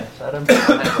I don't think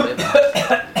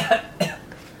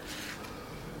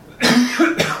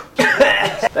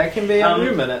that can be a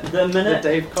new minute. The minute. The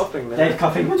Dave coughing minute. Dave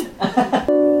coughing minute.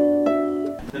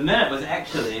 The minute was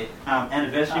actually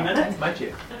anniversary minute. Might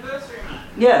you?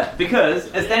 Yeah, because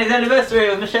it's Danny's anniversary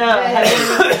with Michelle.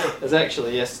 It was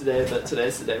actually yesterday, but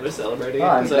today's the day we're celebrating.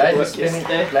 I'm because I glad worked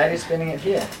yesterday. you're spending it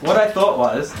here. What I thought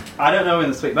was, I don't know when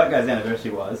the Sweet Butt Guy's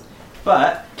anniversary was,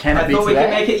 but Can it I be thought we today?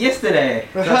 could make it yesterday.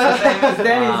 That's the same as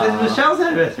Danny's and Michelle's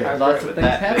anniversary. Lots of things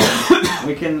happen.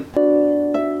 We can.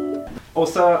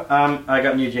 Also, I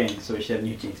got new jeans, so we should have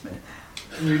new jeans minute.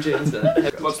 New jeans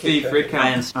minute. What's the thread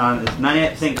count? It's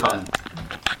 98% cotton.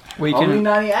 We Only can.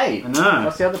 98. I know.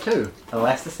 What's the other two?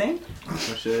 Elasticine,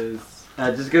 which is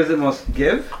just gives it more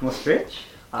give, more stretch.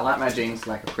 I like my jeans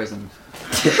like a prison.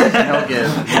 No give,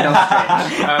 no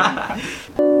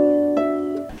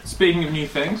stretch. Speaking of new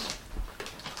things,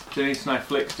 Denise and I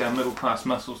flexed our middle class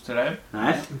muscles today.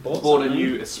 Nice. Bought a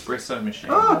new espresso machine.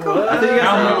 Oh, cool. I think you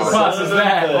How guys middle class is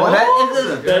that? Well,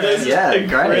 That is Yeah,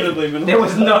 incredibly minimal. There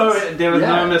was no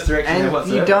Yeah. misdirection there And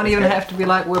whatsoever. you don't even have to be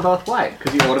like, we're both white,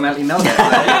 because you automatically know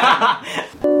that.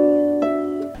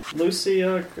 Lucy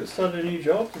started a new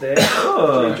job today.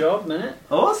 Oh. New job minute.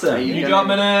 Awesome. Are you New gonna job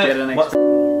minute. get an What-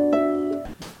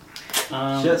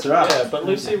 Shit's rough. Yeah, but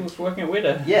Lucy was working at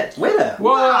Weta. Yeah, Weta.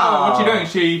 Whoa! Wow. What you doing?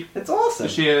 She It's awesome.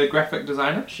 is she a graphic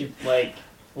designer? She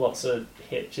lots of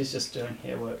hair. She's just doing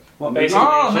hair work. What, Basically,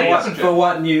 Oh, she- amazing. for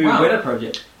what new Wow. Weta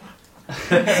project?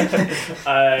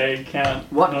 I can't.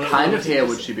 What not kind know of hair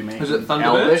would she be making? Is it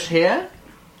Thunderbird? Elvish hair?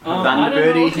 I don't know.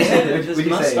 Thunderbirdy She hair? said there's Would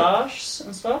you say- mustache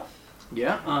and stuff.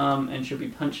 Yeah. And she'll be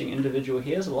punching individual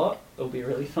hairs a lot. It'll be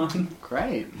really fun.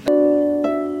 Great.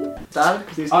 Started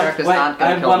because these Oh, characters wait, aren't I going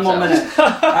to have kill one more themselves.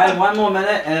 minute. I have one more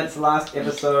minute, and it's the last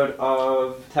episode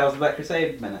of Tales of Black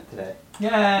Crusade minute today. Yay!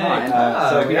 Fine.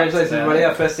 So congratulations, everybody.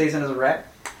 Our first season is a wrap.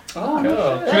 Oh, Should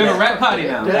we have a rap party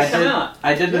now? Did it come out?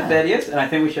 I did the Yeah. 30th, and I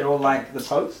think we should all like the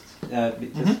post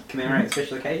to commemorate a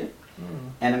special occasion.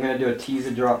 And I'm going to do a teaser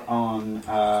drop on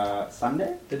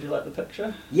Sunday. Did you like the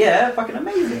picture? Yeah, fucking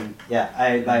amazing. Yeah,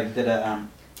 I did a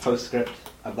postscript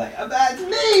of that's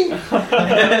me.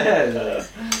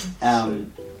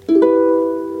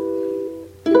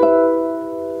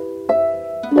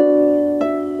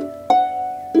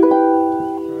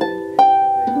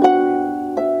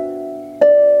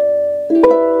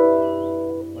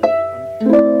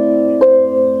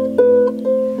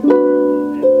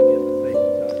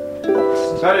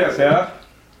 Thaddeus here,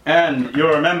 and you'll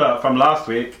remember from last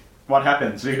week what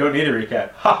happened, so you don't need a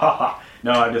recap. Ha ha ha!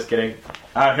 No, I'm just kidding.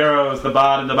 Our heroes, the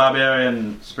Bard and the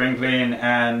Barbarian, Spring Clean,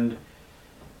 and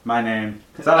my name,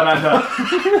 Salamander,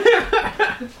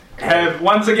 have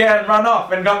once again run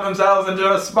off and got themselves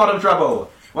into a spot of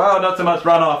trouble. Well, not so much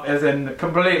run off as in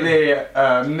completely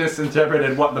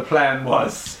misinterpreted what the plan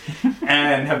was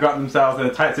and have gotten themselves in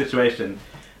a tight situation.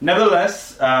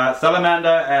 Nevertheless, Salamander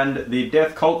and the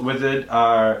Death Cult Wizard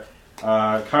are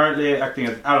currently acting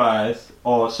as allies,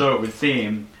 or so it would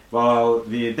seem, while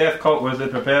the Death Cult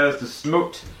Wizard prepares to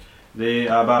smoot the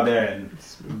Barbarian,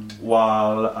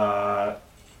 while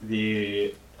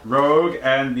the Rogue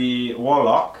and the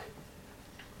Warlock,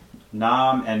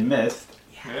 Nam and Mist,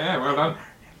 Yeah, well done.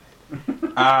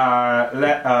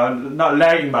 are not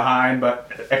lagging behind, but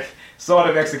sort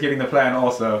of executing the plan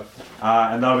also,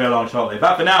 and they'll be along shortly.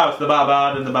 But for now, it's the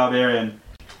Barbard and the Barbarian,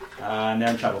 and they're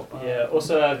in trouble. Yeah,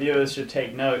 also our viewers should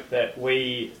take note that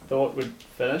we thought we'd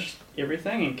finished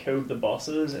everything and killed the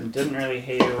bosses and didn't really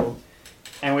heal.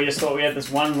 And we just thought we had this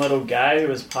one little guy who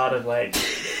was part of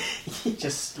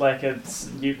just like a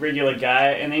regular guy.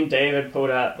 And then David pulled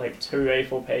out 2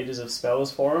 A4 pages of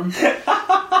spells for him.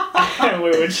 And we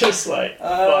were just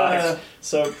fucked.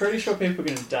 So pretty sure people are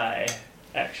going to die,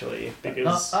 actually.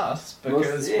 Because Not us,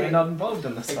 because we're not involved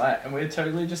in this fight, and we're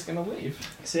totally just going to leave.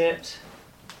 except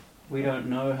we don't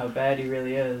know how bad he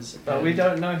really is. But we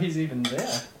don't know he's even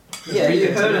there. Yeah, we you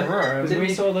get heard to it. the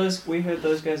room. We heard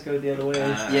those guys go the other way.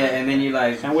 Yeah, and then you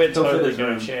And we're go for totally this going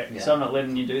room. to check, Yeah. so I'm not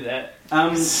letting you do that.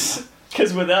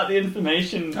 Because without the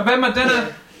information... I've had my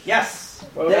dinner. yes,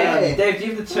 Well Dave, do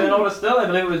you have the turn order still? I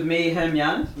believe it was me, him,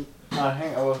 Jan.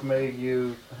 Hang on with me,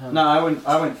 you... No,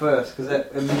 I went first because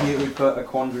that immediately put a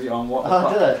quandary on what the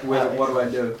fuck. did it? What do I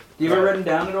do? Do you have it written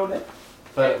down at all, Dave?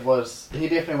 But it was... He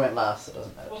definitely went last, it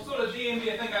doesn't matter. What sort of DM do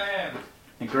you think I am?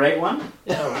 A great one.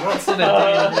 Yeah, what sort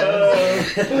of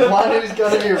DM? One who's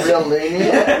going to be real lenient.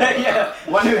 Yeah,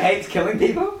 one who hates killing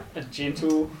people. A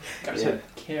gentle, Yeah. I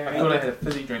caring... thought I had a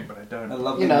fizzy drink, but I don't. I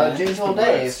love You them, know, man. gentle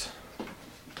Dave.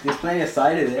 There's plenty of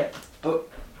cider there. Oh.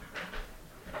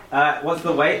 What's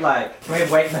the weight like? Can we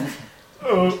have weight minute?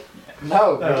 Oh,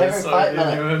 No, we're That having was so fight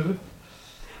minute. genuine.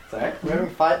 Sorry? We're having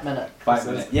 5 minutes. 5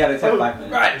 minutes. Yeah, let's have 5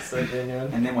 minutes. Right. So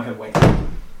genuine. And then we'll have wait.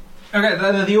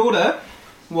 Okay, the order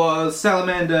was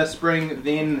Salamander, Spring,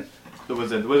 then the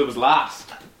Wizard. The Wizard was last.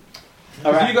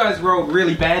 Alright. You guys rolled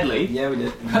really badly. Yeah, we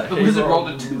did. The Wizard rolled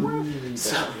a 2.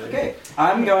 Okay,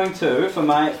 I'm going to, for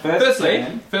my first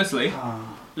turn. Firstly,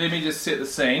 Oh, let me just set the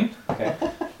scene. okay.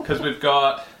 Because we've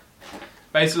got...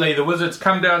 Basically, the Wizard's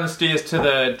come down the stairs to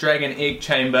the Dragon Egg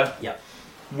Chamber Yep.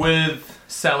 with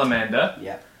Salamander.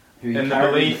 Yeah. In the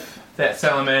belief that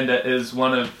Salamander is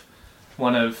one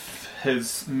of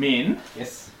his men.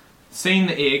 Yes. Seen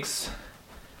the eggs,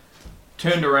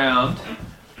 turned around,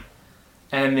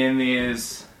 and then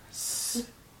there's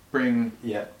Spring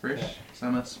Yeah. Fresh,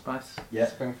 Summer Spice, Yeah.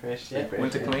 Spring fresh, yeah.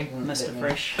 Winter Clean. Mr.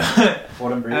 Fresh.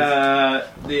 Autumn breeze.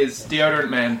 There's Deodorant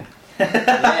Man,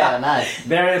 Yeah, nice.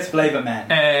 Various flavor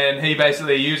man. and he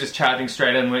basically you just charging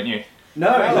straight in, weren't you?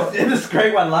 No, it's this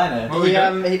great one-liner. What were we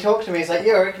doing? He talked to me, he's like,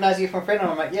 yeah, I recognise you from Friend.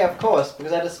 I'm like, yeah, of course,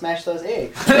 because I just smashed those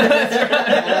eggs. And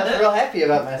I was real happy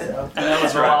about myself. And that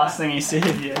was the right. last thing he said,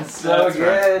 yes. So That's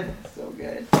good. So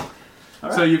good.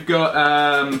 So you've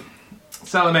got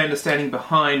Salamander standing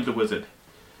behind the Wizard,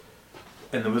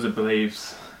 and the Wizard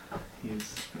believes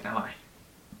he's an ally.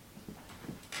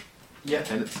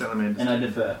 Yep. And it's Salamander. And I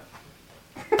defer.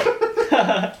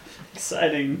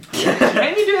 Exciting.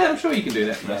 Can you do that? I'm sure you can do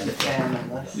that. Yeah, I And defer. in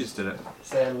You this, just did it.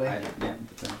 sadly, I defer.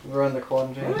 we're in the Where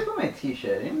quarantine. did I put my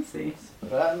t-shirt in? See?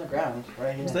 Right on the ground,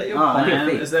 right here. Is that your Oh, on your plan?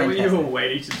 feet. Is that what you were Fantastic.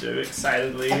 waiting to do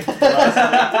excitedly? Last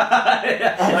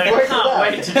I like, I worked it can't out.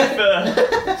 wait to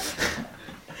defer.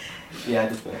 Yeah, I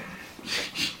defer.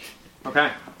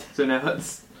 Okay. So now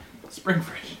it's Spring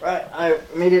Fresh. Right, I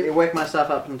immediately wake myself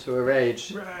up into a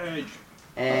rage, Rage.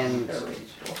 and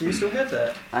Do you still have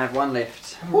that? I have one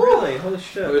left. Really? Holy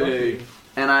shit. Hey.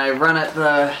 And I run at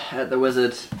the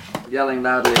wizard, yelling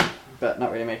loudly, but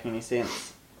not really making any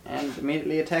sense, and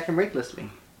immediately attack him recklessly.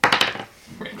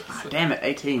 Damn it,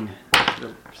 18.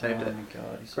 Should've saved it. my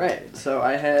god. He's so Great, good. so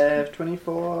I have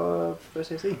 24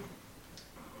 first AC.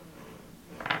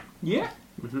 Yeah.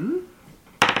 Mm-hmm.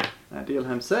 I deal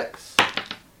him 6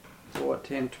 for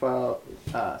 10, 12,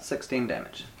 16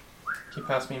 damage. Can you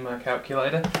pass me my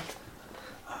calculator?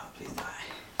 Oh, please die.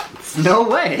 No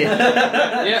way!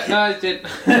 Yeah, no, I did.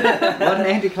 What an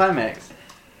anticlimax.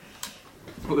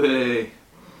 Hey.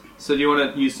 So do you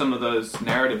want to use some of those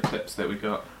narrative tips that we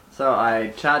got? So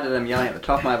I charge at him, yelling at the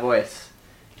top of my voice,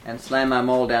 and slam my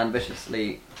maul down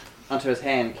viciously onto his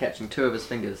hand, catching 2 of his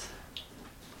fingers,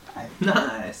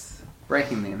 Nice.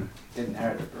 breaking them. Good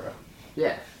narrative, bro.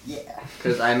 Yeah, Yeah.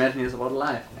 because I imagine he has a lot of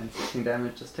life, and 16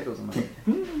 damage just tickles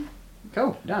him.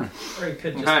 Cool, done. Or he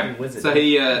could just Okay, be wizard. so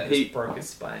he just broke his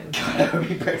spine.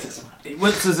 We practice. he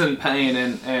winces in pain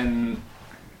and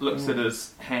looks at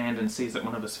his hand and sees that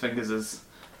one of his fingers is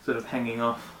sort of hanging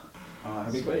off. Oh,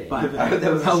 that'd be great. By the-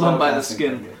 That was a held on slow by the passing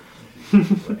skin.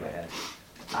 finger.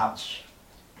 Ouch.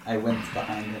 I went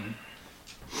behind him.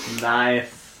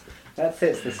 Nice. That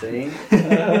sets the scene.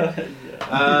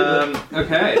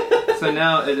 Okay, so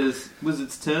now it is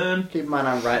Wizard's turn. Keep in mind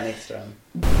I'm right next to him.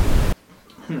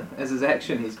 As his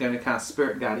action, he's going to cast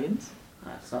Spirit Guardians,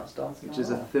 That's not dancing. which is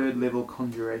a 3rd level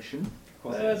conjuration.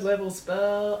 Third level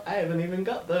spell. I haven't even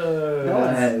got those. No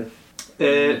one has.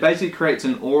 It basically creates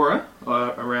an aura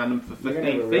around him for You're gonna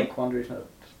have a 15 real feet, quandary to it.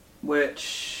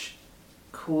 which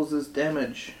causes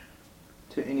damage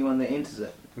to anyone that enters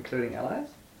it. Including allies?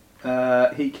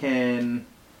 He can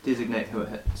designate who it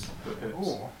hits, who it hurts,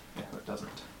 Ooh. yeah, who it doesn't.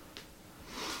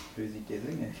 Who's he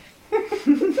designated?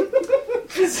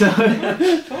 So,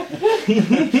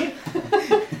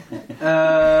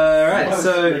 right.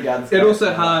 So it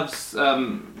also halves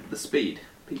the speed,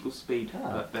 people's speed,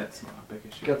 Ah. but that's not a big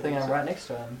issue. Good thing I'm right next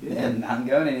to him. And I'm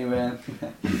going anywhere.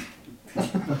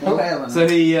 Well, So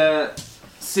he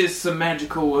says some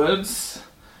magical words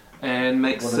and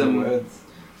makes what are the some words?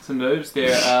 moves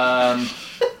there.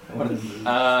 What are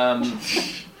the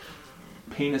moves?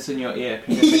 Penis in your ear.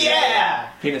 Penis in your ear.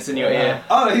 Penis in your ear.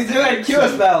 Oh, he's doing a cure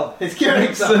spell. He's curing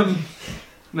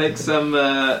Make some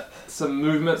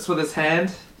movements with his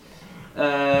hand,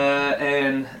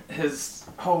 and his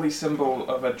holy symbol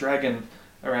of a dragon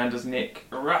around his neck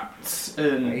erupts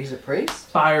in He's a priest?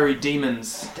 fiery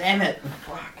demons. Damn it!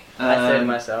 Fuck. I saved Um,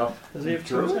 myself. Does he have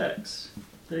 2 attacks?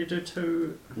 Did he do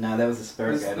 2? No, that was a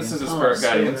spirit This, guardian. this is a Oh, spirit so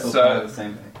guardian, it's so the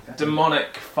same thing.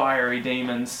 demonic fiery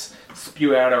demons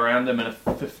spew out around him in a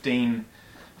 15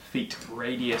 feet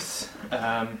radius,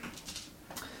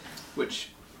 which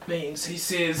means he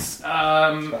says,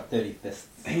 About 30 fists.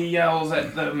 he yells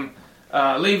at them,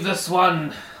 leave this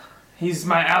one, he's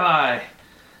my ally.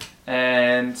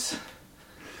 And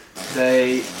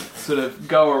they sort of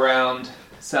go around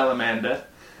salamander,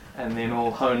 and then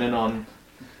we'll hone in on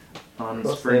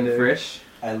course Spring they do. Fresh.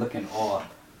 I look in awe.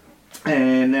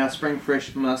 And now Spring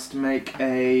Fresh must make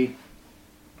a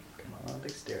Come on,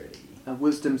 dexterity.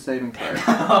 wisdom saving throw.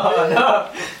 Oh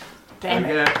no! Damn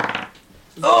it. Okay.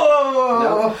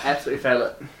 Oh! Nope, absolutely fail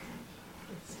it.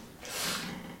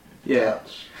 Yeah,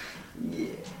 Yeah.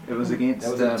 it was against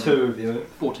That was a 2 of you.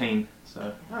 14.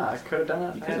 So. I could have done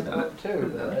it. You I could have had done it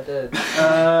too, but I did.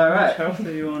 Right. How health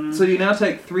are you on? So you now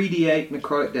take 3d8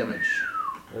 necrotic damage.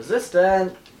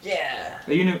 Resistant. Yeah.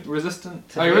 Are you resistant?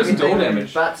 To Oh, you're resistant to all everything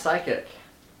damage. But psychic,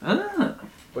 Ah.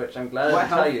 which I'm glad What I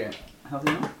tell health? you. How's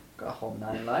it not? Got a whole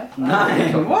 9 life.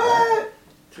 9. What?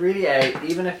 3d8.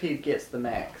 Even if he gets the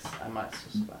max, I might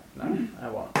still survive. No, I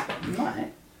won't.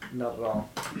 Might. Not at all.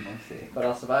 Let's see. But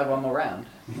I'll survive one more round.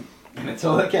 And it's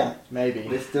all that counts. Maybe.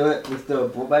 Let's do it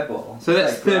ball by ball. So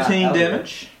that's Like, 13 right,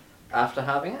 damage After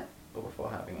having it or before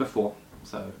having it? before.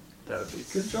 So That would be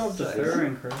Good job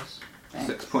deferring, Chris.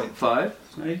 6.5.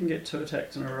 So now you can get 2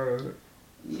 attacks in a row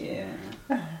Yeah.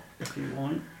 if you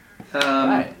want.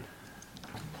 Right.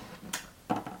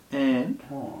 And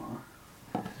Oh.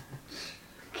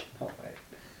 Cannot wait.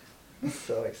 I'm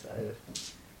so excited.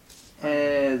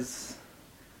 as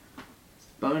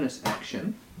bonus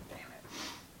action,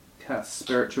 cast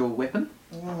Spiritual Weapon.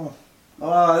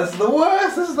 Oh, this is the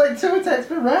worst. This is like 2 attacks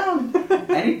per round.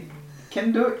 And he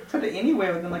can put it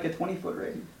anywhere within like a 20-foot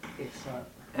range. Excellent.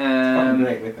 Fucking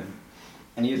great weapon.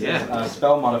 And use yeah. a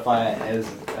spell modifier as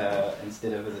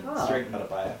instead of as a Ah. strength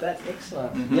modifier. That's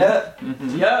excellent. Mhm. Yeah.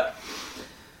 Mhm. Yeah.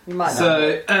 You might not.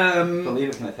 So, I believe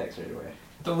it can attack straight away.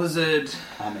 the wizard.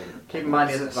 I made it. Keep in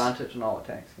mind he has advantage on all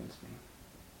attacks against me.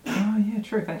 Oh, yeah,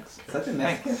 true, thanks. Such a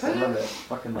masochist. I love it.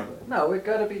 Fucking love it. No, we've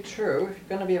got to be true. If you're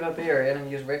going to be a barbarian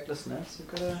and use recklessness, you've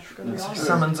got to be honest.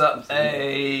 Summons up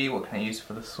a. What can I use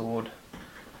for the sword?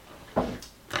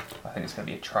 I think it's going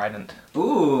to be a trident.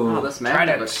 Ooh. Oh, this man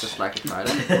Trident. looks just like a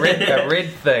trident. A red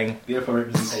thing. Beautiful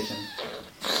representation.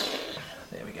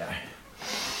 There we go.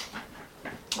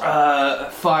 A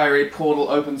fiery portal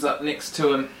opens up next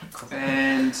to him,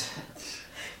 and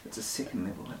it's a 2nd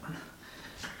level weapon.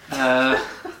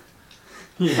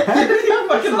 I'm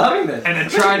fucking loving this. And a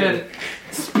trident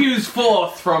spews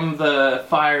forth from the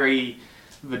fiery,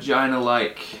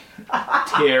 vagina-like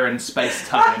tear in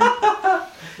space-time.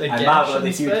 The I gash marvel at in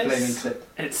the huge flaming space. tip.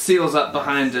 It seals up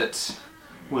behind it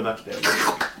with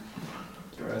a...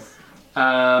 Gross.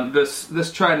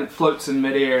 This trident floats in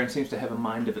midair and seems to have a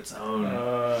mind of its own.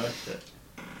 Shit.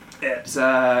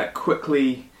 It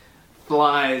quickly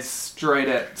flies straight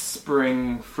at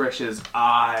Spring Fresh's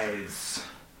eyes,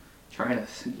 trying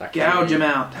to Lucky. gouge him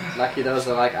out. Lucky those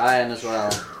are like iron as well.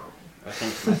 I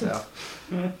think to myself.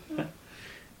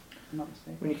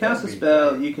 When you cast a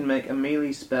spell, you can make a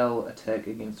melee spell attack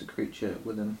against a creature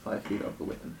within 5 feet of the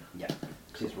weapon.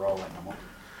 Just roll like normal.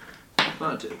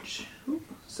 Advantage.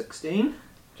 16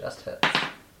 Just hit.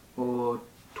 or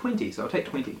 20, so I'll take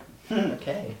 20.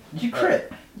 Okay. You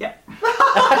crit. No!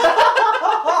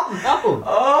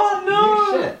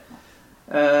 Oh You shit.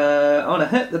 On a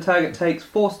hit, the target takes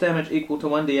force damage equal to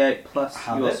 1d8 plus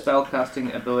How your hit?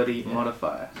 spellcasting ability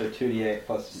modifier. So 2d8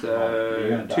 plus. So, you're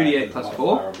gonna die 2d8 because plus the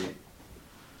 4. modifier will be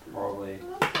Probably.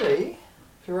 Three.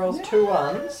 If he rolls 2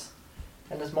 1s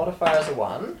and his modifier is a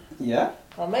 1, Yeah.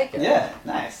 I'll make it. Yeah.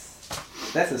 Nice.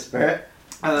 That's a spirit.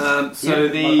 So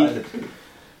Yeah,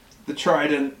 the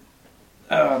trident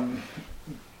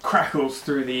crackles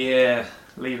through the air,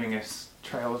 leaving a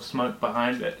trail of smoke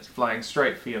behind it. It's flying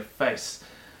straight for your face.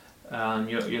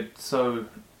 You're so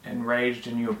enraged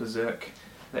in your berserk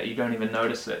that you don't even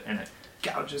notice it, and it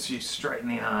gouges you straight in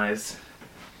the eyes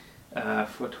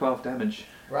for 12 damage.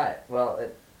 Right, well,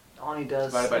 it only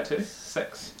does. Divided by 2? 6,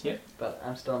 6. Yep. But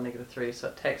I'm still on -3, so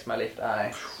it takes my left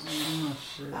eye.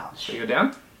 So you're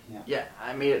down? Yeah,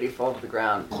 I immediately fall to the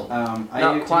ground. Are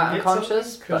Not you, quite Did you get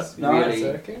unconscious, something? but 'Cause No, really.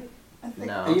 berserking? I think,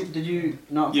 No. did you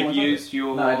not? You've fall on used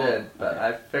your... No, I did, but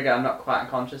I figure I'm not quite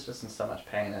unconscious, just in so much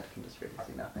pain I can just really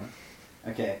see nothing.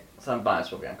 top? Okay. So I'm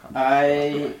biased will be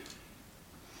unconscious.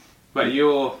 But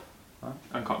you're Huh?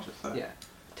 unconscious, though. Yeah,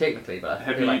 technically, but I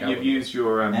Have feel you, like I you've would- used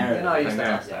your... Arrow. Yeah, no, I used thing that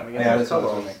there. last time. We Yeah, got that's what I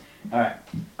was trouble. doing. Alright.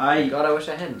 God, I wish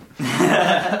I hadn't.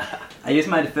 I use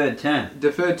my deferred turn.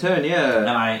 Deferred turn, And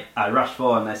yeah. I rush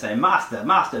forward and I say, Master,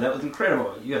 that was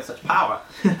incredible. You have such power.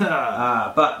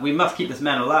 But we must keep this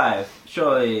man alive.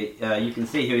 Surely you can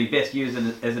see he would be best used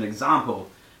as an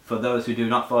example for those who do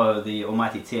not follow the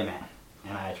almighty Tiamat.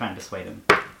 And I try and dissuade him.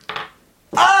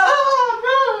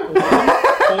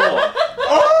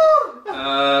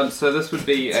 So this would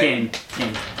be a... 10.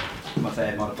 Must I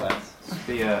add modifiers? This would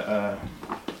be a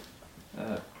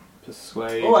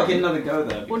persuade. Oh, I get another go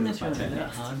though. Wouldn't Because it's my necessarily turn be that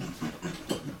next. hard.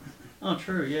 Oh,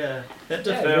 true, yeah. That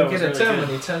Yeah, defer you'll was get a really turn good.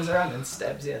 when he turns around and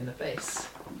stabs you in the face.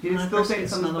 He No, still Chris thinks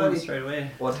gets something's another one bloody. straight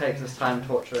away. Or takes his time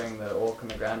torturing the orc on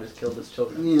the ground who's killed his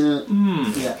children. Yeah.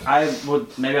 Yeah, I would.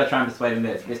 Maybe I'll try and persuade him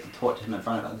that it's best to torture him in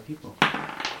front of other people.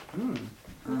 Hmm.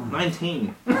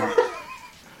 19.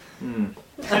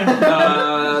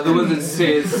 The wizard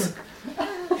says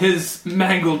his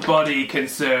mangled body can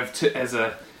serve as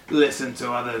a lesson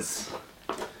to others.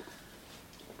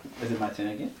 Is it my turn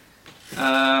again?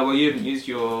 Well, you haven't used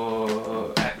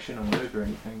your action or move or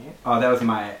anything yet. Oh, that was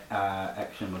my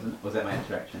action, wasn't it? Was that my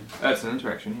interaction? Oh, it's an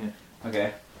interaction, yeah.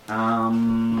 Okay.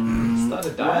 Start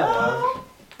a dialogue.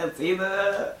 Well, it's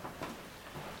either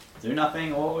do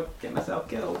nothing or get myself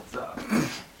killed. So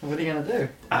What are you gonna do?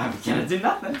 I'm gonna do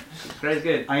nothing. Very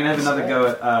good. I'm gonna have another go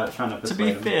at trying to To persuade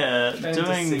be him. fair, Trying to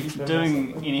deceive them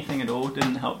doing or anything at all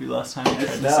didn't help you last time. You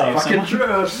tried to No, save Fucking someone.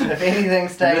 true. If anything,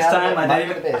 stay This out time of I it don't might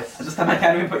even- be the best. This time I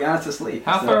can't even put Giannis to sleep.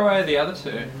 How so- far away are the other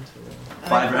two?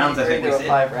 5 rounds, I think we There were said.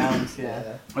 5 rounds, yeah.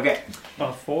 Okay.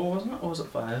 Oh, 4 wasn't it? Or was it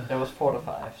 5? There was 4 to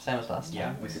 5, same as last Yeah,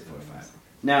 time. we said 4 or 5.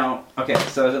 Now, okay,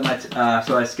 so is it my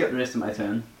so I skip the rest of my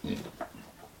turn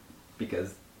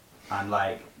because I'm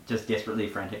like just desperately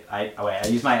frantic. I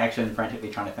use my action frantically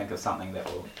trying to think of something that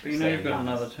will. But you know save you've got Giannis.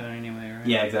 another turn anyway, right?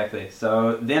 Yeah, exactly.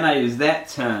 So then I use that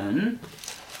turn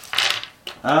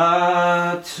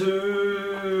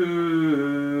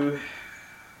to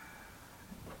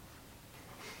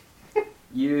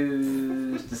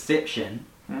use deception,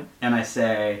 and I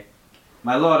say,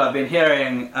 "My lord, I've been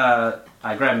hearing."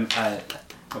 I grab him,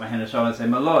 put my hand on his shoulder, and say,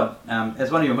 "My lord,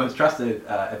 as one of your most trusted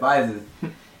advisors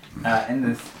in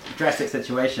this drastic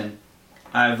situation,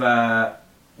 I've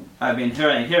been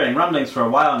hearing rumblings for a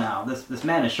while now. This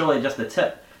man is surely just the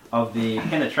tip of the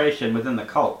penetration within the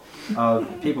cult of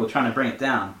people trying to bring it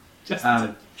down.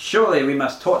 Surely we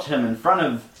must torture him in front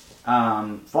of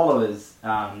followers,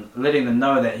 letting them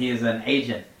know that he is an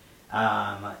agent,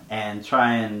 and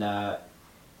try and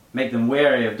make them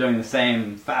wary of doing the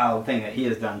same foul thing that he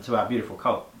has done to our beautiful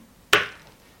cult."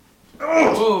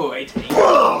 Oh, 18.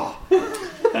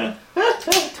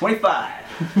 25.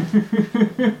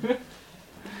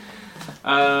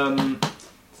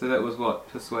 So that was what?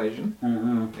 Persuasion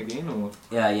Mm-hmm. again, or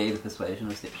Yeah, either persuasion or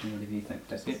deception, whatever you think.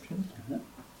 deception? Mhm.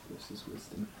 Versus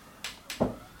wisdom.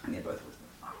 Yeah, both wisdom.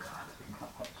 Oh god, it's fucking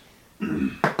hot pot.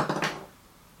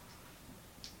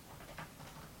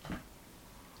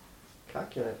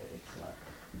 Calculate it, excellent.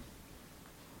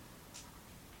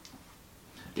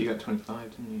 You got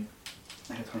 25, didn't you?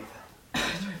 I got 25.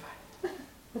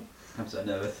 I'm so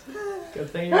nervous. Good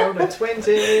thing you rolled a 20.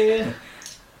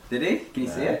 Did he? Can you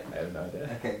see it? I have no idea.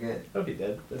 Okay, good. Hope he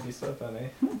did. That'd be so funny.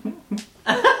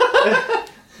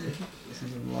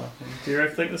 Do you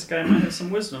think this guy might have some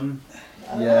wisdom?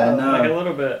 Yeah, no. Like a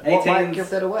little bit. What might 18's give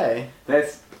that away?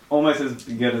 That's almost as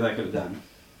good as I could have done.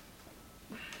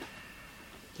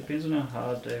 Depends on how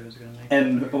hard Dave is going to make it.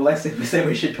 And well, we said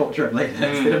we should torture him later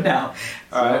instead of now.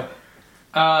 So,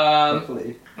 Alright.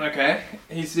 hopefully. Okay.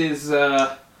 He says,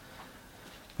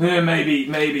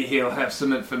 maybe he'll have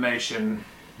some information.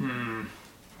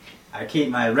 I keep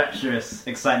my rapturous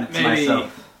excitement to Maybe-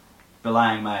 myself,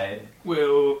 belying my.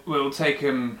 We'll take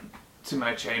him to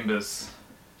my chambers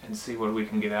and see what we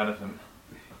can get out of him.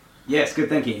 Yes, good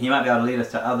thinking. He might be able to lead us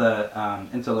to other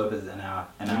interlopers in our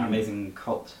amazing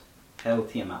cult. Hail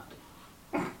Tiamat.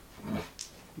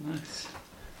 Nice.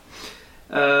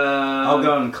 I'll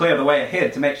go and clear the way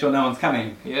ahead to make sure no one's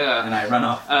coming, Yeah. and I run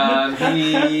off.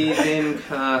 He then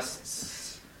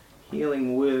casts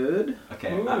Healing Word.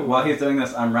 Okay, Ooh. while he's doing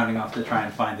this, I'm running off to try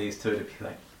and find these two to be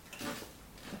like,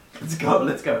 let's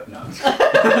go. No.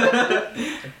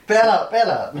 Bail out, bail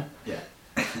out.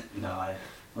 No,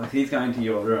 well, he's going to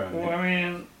your room. Well, I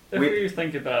mean, if We- you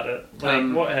think about it,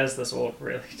 like, what has this orc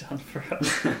really done for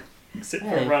us? Except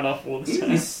for run off all the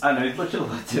time. I know, he's literally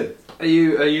like it.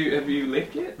 Have you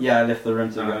left yet? Yeah, I left the room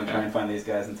to go and Okay. try and find these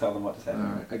guys and tell them what just happened.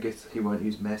 Alright, I guess he won't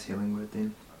use Mass Healing Word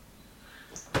then.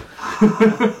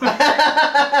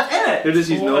 He'll just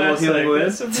use normal Healing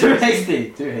Word. Too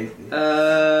hasty.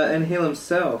 And heal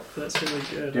himself. That's really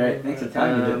good. Great, thanks for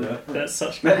telling me Um, that though. That's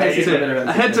such That good. makes it behavior. better.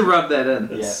 I had to rub that in.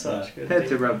 That's Yeah, such good. Had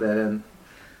to behavior. rub that in.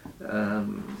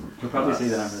 You'll probably see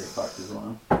that I'm really fucked as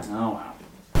well. Oh wow.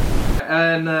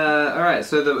 And alright,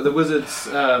 so the wizard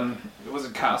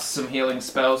casts some healing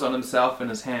spells on himself, and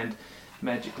his hand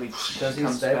magically Does he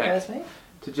comes stabilize back me?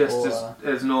 to just Or-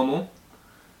 as normal.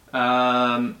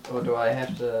 Or do I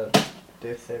have to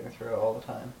death saving throw all the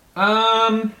time?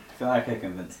 I feel like I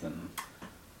convinced them.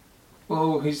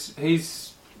 Well,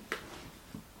 he's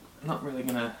not really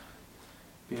gonna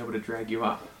be able to drag you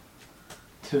up.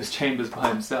 to his chambers by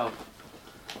himself.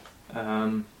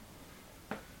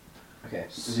 Okay,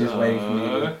 so just waiting for me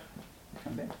to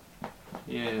come back.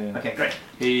 Yeah. Okay, great.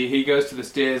 He goes to the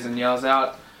stairs and yells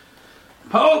out,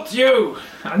 "Halt you!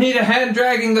 I need a hand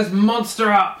dragging this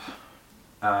monster up!"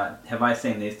 Have I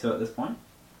seen these two at this point?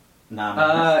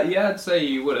 No. Yeah, I'd say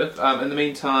you would have. In the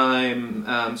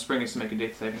meantime, Spring is to make a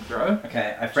death saving throw.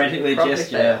 Okay, I frantically Probably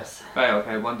gesture. fails. Fail,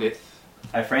 okay, 1 death.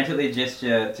 I frantically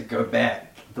gesture to go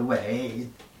back the way.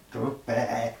 Go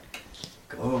back.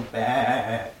 Go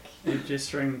back. You're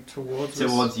gesturing towards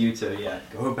Towards you two, yeah.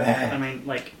 Go us. back. I mean,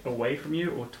 like away from you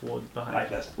or towards behind? Like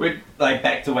this. We'd, Like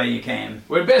back to where you came.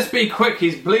 we'd best be quick,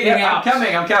 he's bleeding Yeah, out.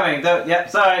 I'm coming. Yep,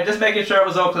 sorry, just making sure it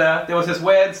was all clear. There was this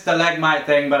weird stalagmite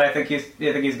thing, but I think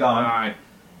he's gone. Alright,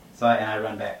 So and I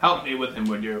run back. help me with him,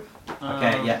 would you?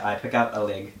 Okay, yeah, I pick up a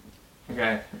leg.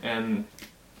 Okay, and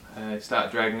start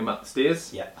dragging him up the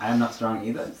stairs. Yeah, I am not strong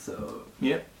either, so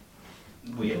Yep.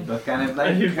 we both kind of Are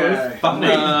like you both fumbling,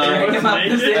 drag him up the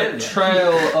naked? stairs. A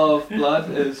trail of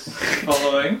blood is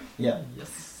following. Yeah,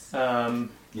 Yes.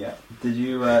 yeah. Did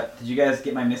you guys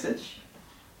get my message?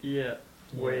 Yeah,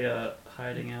 we are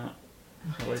hiding out.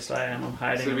 At least I am. I'm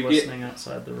hiding So and we get- listening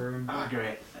outside the room. Oh,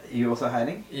 great. You also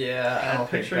hiding? Yeah, I'm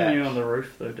picturing you on the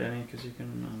roof though, Danny, because you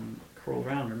can crawl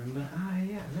around. Remember? Ah,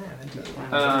 yeah,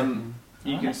 man.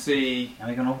 You can see Now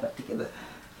we're going all back together.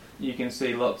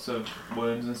 lots of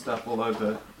wounds and stuff all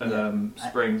over Yeah.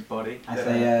 Spring's body. I that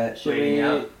say, are should bleeding we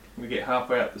out. We get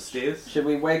halfway up the stairs. should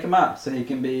we wake him up so he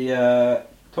can be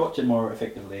tortured more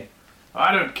effectively?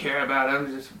 I don't care about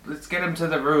him. Just let's get him to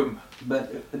the room.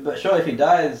 But surely if he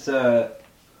dies,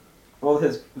 all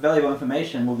his valuable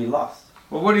information will be lost.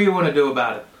 Well, what do you want to do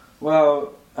about it?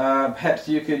 Well, perhaps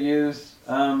you could use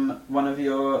one of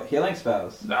your healing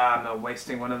spells. Nah, I'm not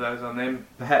wasting one of those on them.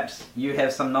 Perhaps you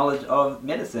have some knowledge of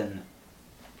medicine.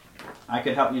 I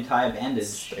could help you tie a bandage.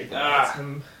 Stabilize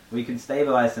him. We could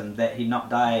stabilize him that he not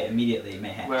die immediately,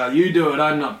 mayhap. Well, you do it.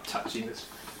 I'm not touching this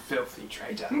filthy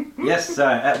traitor. Yes, sir.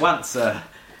 At once, sir.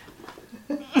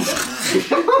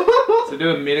 So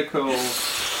do a medical.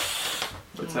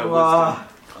 What's that wisdom?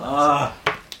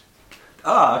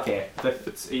 Okay.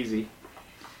 It's easy.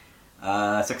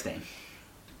 16.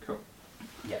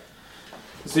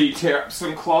 So you tear up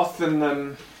some cloth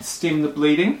and stem the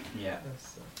bleeding. Yeah.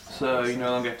 So you no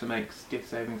longer have to make death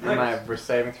saving throws. Am I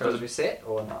saving throws reset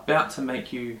or not? About to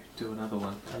make you do another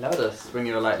one. I noticed when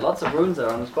you were like, lots of wounds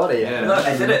are on his body. Yeah. Look,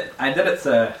 I did it,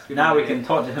 sir. Good Now we idea. can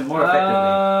torture him more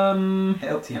effectively.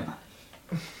 Help him.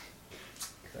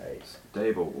 Great.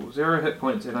 Stable. 0 hit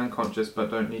points and unconscious,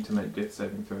 but don't need to make death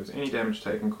saving throws. Any damage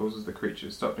taken causes the creature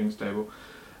to stop being stable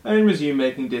and resume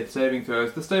making death saving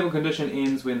throws. The stable condition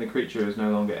ends when the creature is no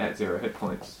longer at 0 hit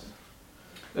points.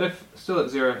 If still at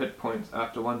 0 hit points,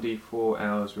 after 1d4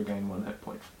 hours, regain 1 hit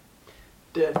point.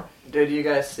 Did you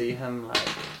guys see him like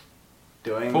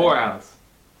doing 4 that? hours.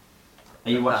 Are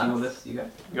you watching all this, you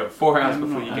guys? You got 4 hours I'm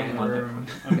before not you gain in 1 the hit room. point.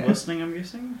 I'm Okay. listening. I'm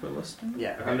guessing. We're listening.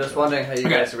 Yeah, Okay. I'm just wondering how you Okay.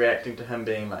 guys are reacting to him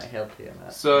being like healthy and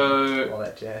that. So all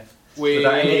that jazz. we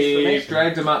Without any explanation.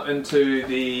 dragged him up into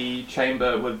the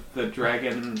chamber with the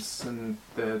dragons and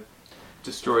the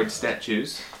destroyed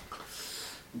statues.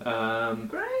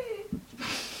 Great.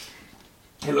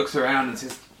 He looks around and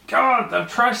says, "God, they've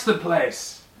trashed the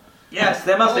place. Yes,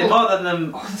 there must be more than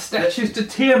them. All the statues to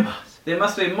Tiamat. There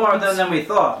must be more of them than we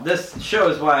thought. This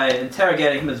shows why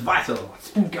interrogating him is vital.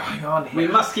 What's been going on We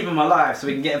here?" must keep him alive so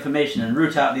we can get information and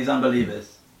root out these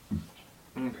unbelievers.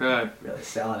 Okay. Really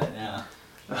selling it now.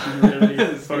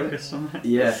 Really focus on it.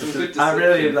 Yeah, Some good I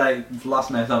really deception. like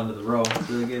lost myself into the role. It's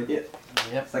really good. Yep.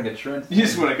 It's like a truant. You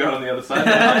just want to go on the other side.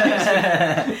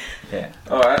 Yeah.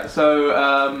 Alright,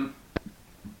 so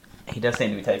He does seem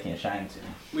to be taking a shine to me.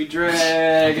 we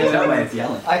drag Because that way him. it's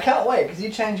yelling. I can't wait because you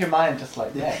change your mind just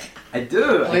like that. I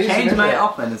do. Please I change my remember.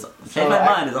 often. Change So my I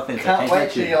mind as often as I Can't change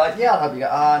wait till you're like, yeah, I'll help you.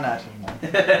 Go,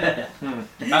 no,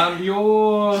 it's not.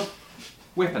 Your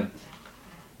weapon.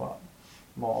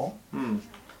 More. Hmm.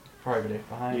 Probably left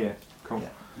behind. Yeah, cool.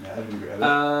 Yeah, I've been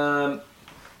great.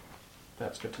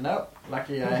 That's good to know.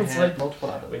 Lucky I It's had like- multiple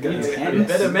others. We Yeah.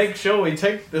 better make sure we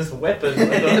take this weapon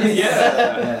with us.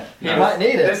 Yeah. You might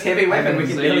need it. This heavy weapon we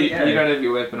can So barely you carry. don't have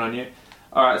your weapon on you.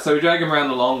 Alright, so we drag him around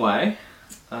the long way.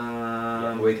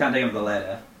 We can't take him up the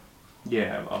ladder.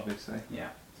 Yeah, obviously. Yeah.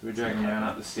 So we drag him around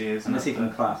up the stairs. Unless he and can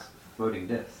up class floating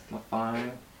disc. the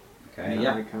fine. Okay, No,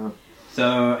 yeah. we can't.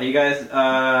 So, are you guys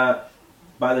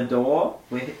by the door?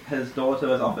 His door to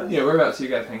his office? Yeah, whereabouts are you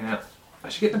guys hanging out? I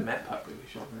should get the map up really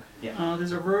short.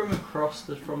 There's a room across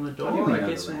from the What door. do you mean I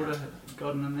guess we over would have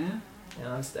gotten in there. And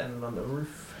I'm standing on the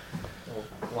roof. Or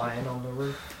lying on the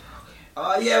roof.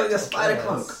 Oh yeah, with your spider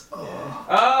cloak. Yes, yeah.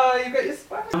 Oh, you got your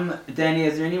spider. Danny,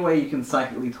 is there any way you can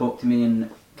psychically talk to me and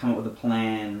come up with a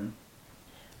plan?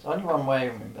 There's only one way,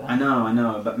 remember? I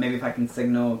know, but maybe if I can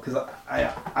signal, because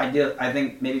I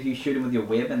think maybe if you shoot him with your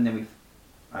web and then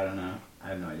I don't know, I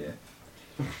have no idea.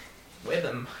 With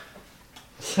him.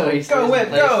 So he's Go, using Web,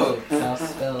 go!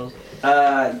 cast spells.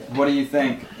 What do you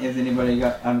think? Has anybody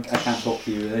got? I can't talk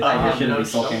to you. Really. I I have shouldn't no be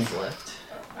talking. spells left.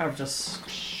 I've just.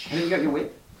 Have you got your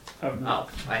web? I've Oh,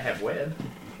 I have web.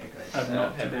 Okay, great. I've I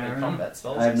not don't have any arrow. combat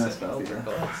spells. I have no except spells Eldritch either.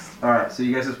 Blast. All right, so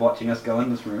you guys just watching us go in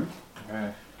this room.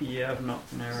 Yeah, I've not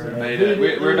We narrowed. made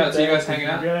it. Whereabouts are you guys hanging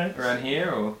out? Okay. Around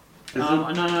here or?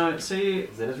 No, see.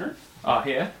 Is that his room? Oh,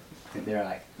 here. I think they're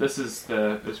like. This is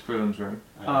Frulam's room.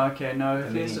 Oh, okay, no,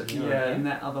 And there's, then you were yeah, here? in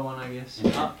that other one, I guess.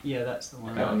 Yeah. Yeah, that's the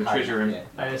one. Okay, on the treasure room. Yeah.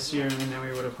 I assume, and then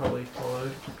we would have probably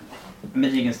followed.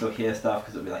 Imagine you can still hear stuff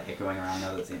because it'll be like echoing around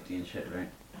now that it's empty and shit, right?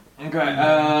 Okay.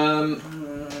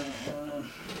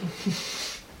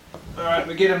 All right,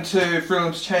 we get him to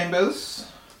Frulam's chambers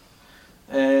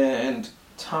and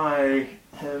tie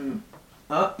him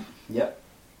up. Yep.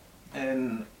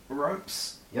 In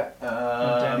ropes. Yep.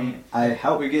 Danny, I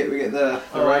help. We get the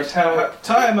Oh, right. I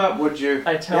Tie him up, would you?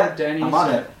 I told Yeah, Danny. I'm on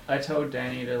to, it. I told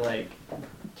Danny to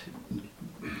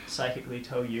psychically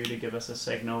tell you to give us a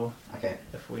signal Okay.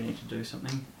 if we need to do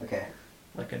something, Okay.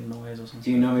 like a noise or Do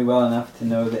something. you know me well enough to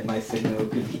know that my signal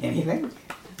could be anything?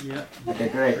 Yeah, Okay,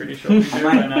 great. pretty sure we do I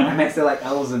by might now. say like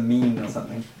elves are mean or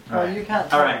something. Oh, you can't All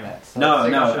tell right. that. So No,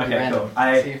 signal no, should be okay, random. cool.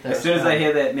 See if As they soon as I respond.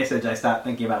 hear that message, I start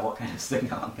thinking about what kind of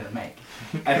signal I'm gonna make.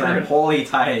 As I poorly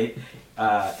tie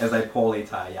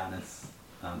Giannis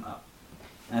up.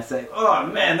 And I say, oh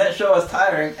man, that show was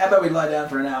tiring. How about we lie down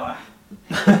for an hour?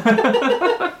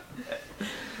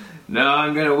 No,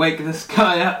 I'm gonna wake this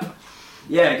guy up.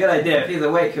 Yeah, good idea. If he's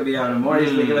awake, he'll be able to more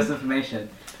easily give us information.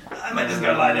 I might just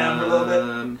go lie down for a little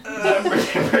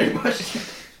bit. Pretty much.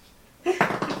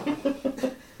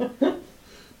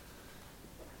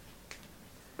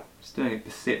 Just doing a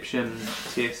perception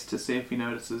test to see if he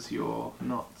notices your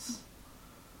knots.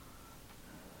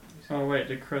 Oh wait,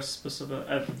 did Chris specific?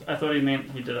 I thought he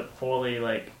meant he did it poorly,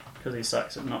 like because he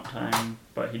sucks at knot tying,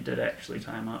 but he did actually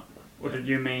tie him up. Or did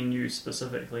you mean you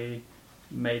specifically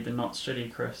made the knots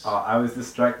shitty, Chris? I was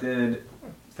distracted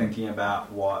thinking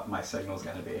about what my signal's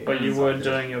going to be. But you So were I did-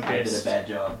 doing your I did a best. bad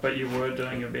job. But you were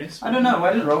doing your best. I don't know.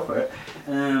 I didn't roll for it.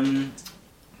 I didn't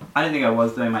think I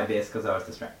was doing my best because I was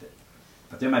distracted.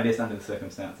 I was doing my best under the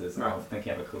circumstances. I was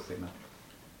thinking of a cool signal.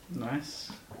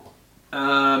 Nice.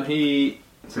 He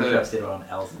Pretty sure I've said it on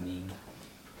L's mean.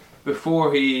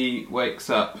 before he wakes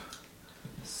up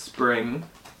Spring,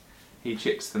 he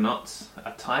checks the knots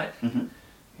are tight. Mhm.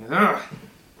 He goes, "Ugh,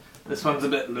 this one's a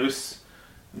bit loose,"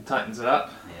 and tightens it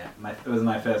up. Yeah, it was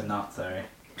my first knot. Sorry.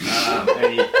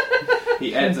 And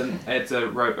he adds a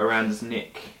rope around his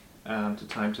neck to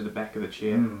tie him to the back of the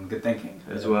chair Good thinking.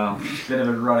 as well. Bit of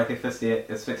erotic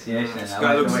asphyxiation. This I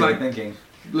guy like looks the way like- you're thinking.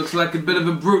 Looks like a bit of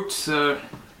a brute, so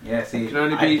Yeah, see, Can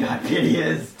only be- I bet he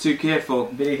is. too careful.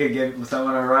 I bet he could give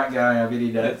someone a right guy. I bet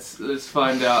he does. Let's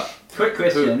find out Quick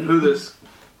question. who this.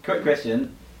 Quick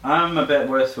question. I'm a bit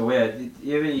worse for wear. Do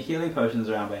you have any healing potions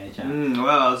around by any chance?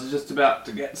 Well, I was just about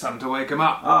to get some to wake him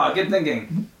up. Oh, good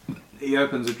thinking. He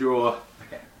opens a drawer,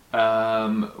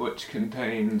 Okay. which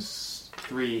contains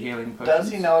 3 healing potions.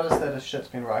 Does he notice that his shit's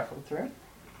been rifled through?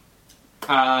 It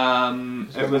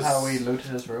Remember was how we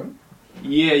looted his room?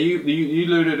 Yeah, you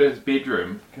looted his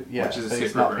bedroom. Yeah, Which is a but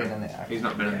he's separate not room. been in there. He's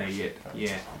not been in there yet.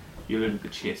 Yeah, you looted the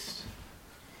chest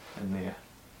in there,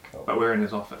 Cool. but we're in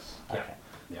his office, Okay.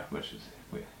 which is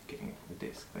we're getting the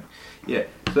desk thing. Yeah,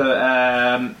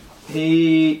 so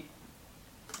he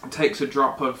takes a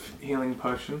drop of healing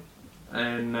potion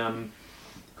and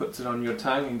puts it on your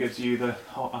tongue and gives you a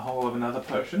whole of another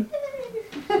potion.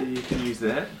 So you can use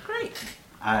that. Great.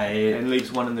 And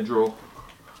leaves one in the drawer.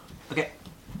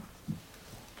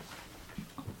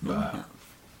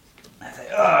 I say,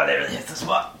 oh, there it is, the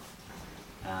spot.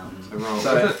 So roll.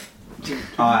 So,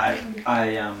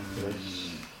 I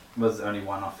was only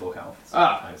 1 off full health. So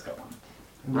Ah. I just got 1.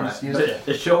 You just used it.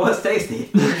 It sure was tasty.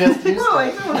 You just used No, I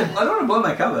it. don't want to blow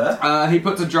my cover. He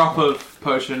puts a drop of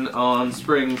potion on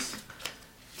Spring's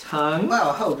tongue, Wow,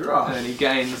 a whole drop. and he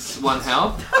gains 1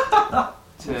 health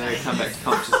to come back to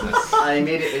consciousness. I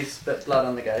immediately spit blood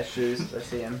on the guy's shoes as I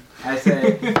see him. I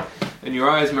say, And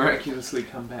your eyes miraculously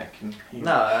come back, and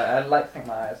No, I like to think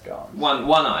my eye's gone.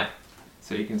 one eye.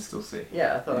 so you can still see.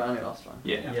 Yeah, I thought I only lost one.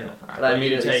 Yeah. Yeah. Alright. But I But you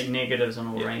immediately take negatives on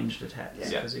all Yeah. ranged attacks Yeah.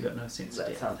 because you got no sense of That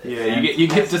depth. sounds Yeah, you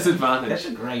get That's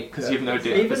disadvantage great. because you have no depth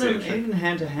Even perception. in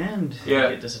hand to hand, Yeah. you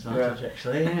get disadvantage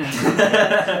actually.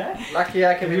 Yeah. Lucky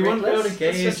I can If be you want to be able to reckless.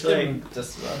 gauge, It's just like,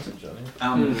 disadvantage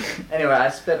on him. Anyway, I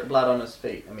spit blood on his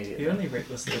feet immediately. you only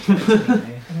recklessly attacks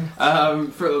me.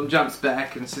 Frillum jumps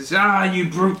back and says, "Ah, you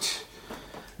brute!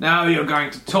 Now you're going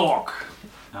to talk."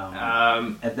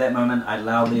 At that moment, I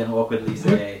loudly and awkwardly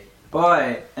say,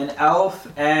 "Boy, an elf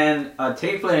and a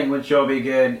tiefling would sure be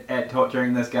good at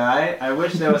torturing this guy. I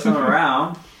wish there was some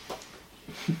around."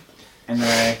 And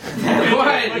I...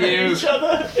 Quiet, Look at you! each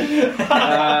other.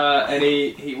 And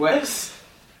he whacks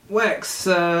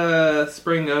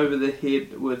Spring over the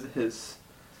head with his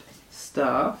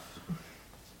staff.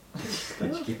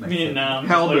 Me and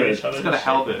Halberd. each It's other. got a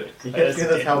halberd. You can see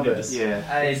this halberd. Yeah.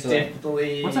 I So-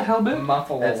 definitely What's a halberd?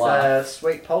 muffle a It's laugh. a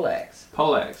sweet poleaxe.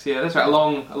 Poleaxe. Yeah, that's right. A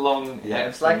long Yeah, axe.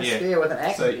 It's like a yeah. spear with an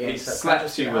axe So at the he end, so it slaps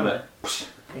punches you your with armor. it.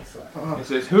 Excellent. He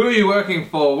says, "Who are you working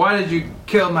for? Why did you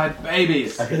kill my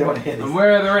babies? I really want to hear this. And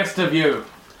where are the rest of you?"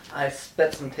 I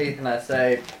spit some teeth and I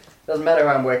say, "Doesn't matter who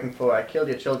I'm working for, I killed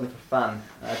your children for fun.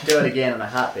 I'd do it again in a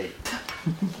heartbeat."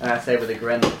 And I say with a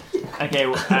grin, Okay,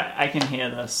 well, I can hear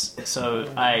this, so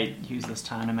I use this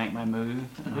time to make my move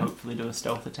and hopefully do a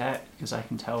stealth attack because I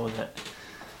can tell that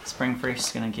Springfresh is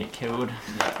going to get killed.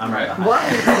 Yeah, I'm right behind. "What?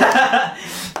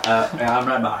 Yeah, I'm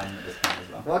right behind him at this point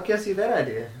as well. What gives you that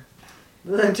idea?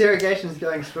 The interrogation's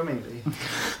going swimmingly.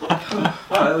 Oh,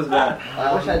 that was bad.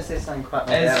 I wish I'd said something quite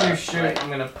more As you better. shoot, I'm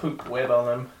gonna poop web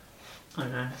on him.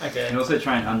 Okay. I Okay. can also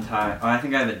try and untie. Oh, I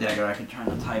think I have a dagger. I can try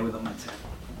and untie with him.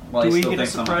 While Do he we still get a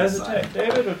thinks I'm on his surprise side. attack,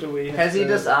 David, or do we? Has he have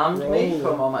to disarmed me roll?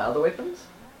 from all my other weapons?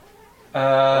 Or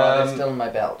are they still in my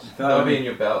belt? That'll be in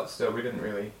your belt still. We didn't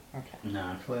really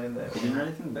No. plan that. We didn't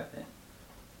really think about that.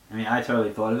 I mean, I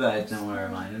totally thought of it. I just don't want to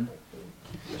remind him.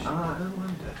 Ah,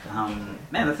 I wonder.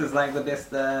 Man, this is like the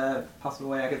best possible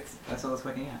way I saw this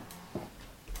working out.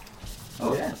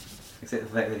 Oh Yeah. Except the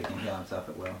fact that he can heal himself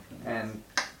at will. And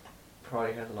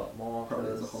probably has a lot more for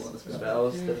Probably his has a whole lot of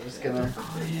spells. spells that are just gonna...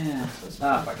 Oh yeah.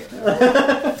 Ah, fuck it.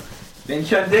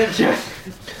 Venture, venture.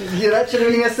 Yeah, that should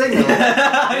have been a signal.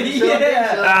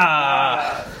 Yeah.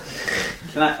 Ah!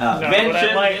 Can I, No, but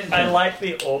venture. I like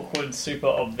the awkward, super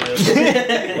obvious.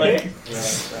 Like,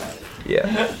 Yeah.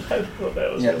 I thought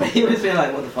that was. Yeah, really but he was being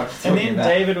like, what the fuck is he And talking then about?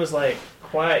 David was like,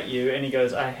 "Quiet you," and he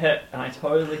goes, "I hit," and I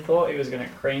totally thought he was going to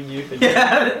cream you for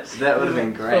Yeah. That would have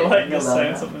been for great. like You'll just love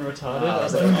saying that. something retarded. Oh, I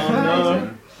was that like, would "Oh be no!"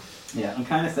 amazing. Yeah, I'm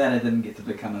kind of sad I didn't get to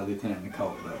become a lieutenant in the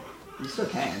cult, though. You still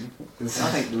can. I 'Cause-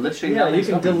 think literally Yeah, you nothing's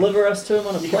can stopping deliver us to him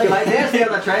on a You can plate. be like, there's the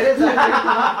other traders, I picked them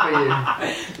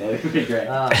up for you. That would be great.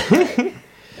 Ah,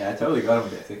 Yeah, I totally got him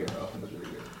with that second roll. It was really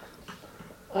good.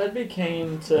 I'd be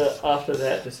keen to, after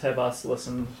that, just have us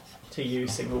listen to you,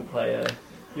 single player,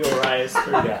 your rise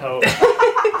through the cult.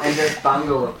 and just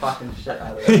bungle the fucking shit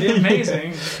out of it. It'd be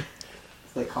amazing.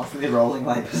 It's like constantly rolling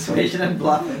like persuasion and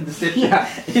bluff and deception. Yeah.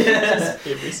 Just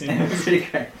every It's single. pretty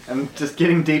great. I'm just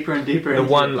getting deeper and deeper The into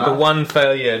one the one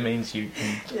failure means you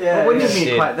can. Yeah, well, wouldn't yeah. you need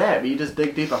Shit. quite that, but you just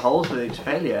dig deeper holes with each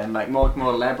failure and like more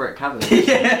elaborate covers.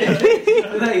 Yeah.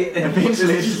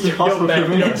 Eventually it's just You're possible back- to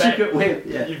you're make back. secret web.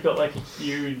 Yeah. You've got like a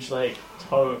huge like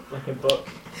tome, like a book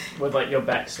with like your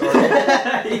backstory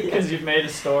because you've made a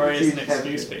story as an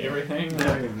excuse for everything.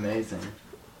 Very amazing.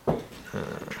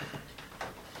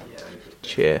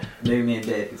 Chair. Maybe me and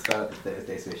Dave could start the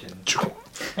Thursday session.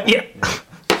 Yeah.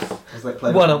 It's like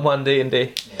playing One-on-one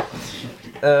D&D.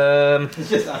 It's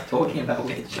just us talking about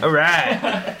witch. All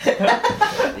right.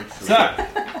 So,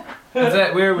 is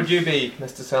that where would you be,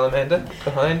 Mr. Salamander?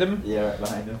 Behind him, Yeah, right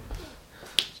behind him.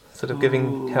 sort of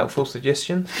giving helpful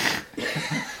suggestions.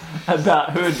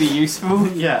 About who would be useful.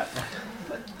 Yeah.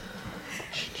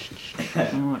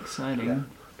 Oh, exciting!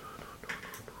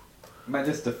 Might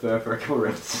just defer for a couple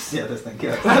rounds to see how this thing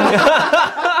goes.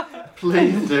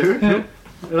 Please do.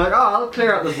 You're like, oh, I'll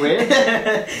clear up this web.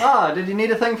 Oh, did you need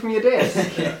a thing from your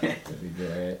desk? That'd be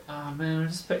great. Oh man, I'm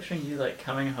just picturing you like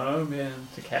coming home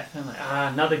to Catherine, like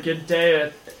another good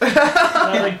day,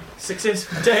 another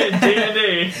successful day at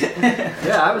D&D.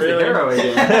 Yeah, I was Really? the hero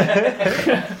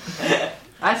again.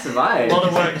 I A survived. lot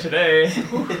of work today.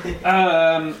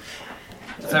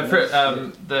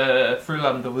 The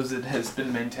Frulam, the wizard, has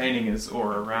been maintaining his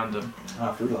aura around him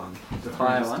Ah, food long. The for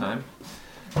fire this one. time.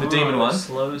 The demon one,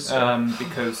 Slow stuff.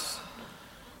 because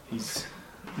he's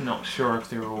not sure if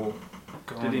they're all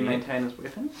gone. Did he yet. maintain his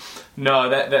weapon? No,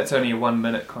 that's only a 1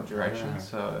 minute conjuration, Oh.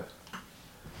 so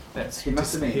that's He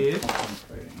must have been disappeared.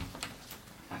 concentrating.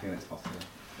 I think that's possible.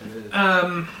 It is.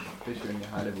 Okay, Especially when you're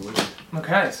high level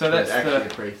wizard. so But that's actually the a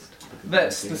priest.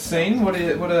 that's the scene. What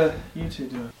are you two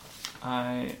doing?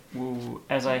 I will,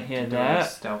 as I hear Do a that,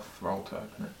 stealth roll to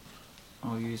open it.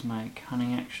 I'll use my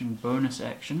cunning action bonus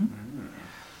action.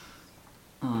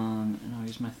 And I'll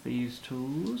use my thieves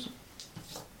tools.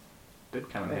 Did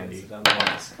come in handy.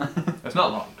 It's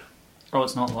not locked. Oh,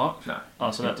 it's not locked? No.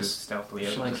 Oh, so You that's... just stealthily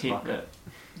Shall I open it. keep that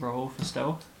roll for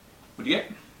stealth? What do you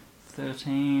get?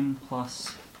 13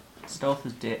 plus... Stealth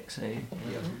is dex, eh?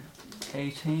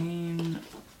 18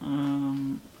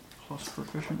 plus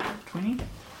proficient 20?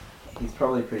 He's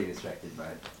probably pretty distracted by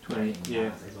 20,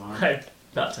 yeah. I'm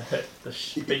about to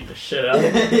beat the shit out.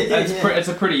 It's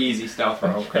a pretty easy stealth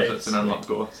roll because Okay, it's an unlocked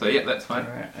door. So yeah, that's fine.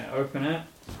 Alright, I open it,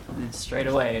 and then straight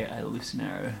away I loose an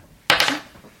arrow.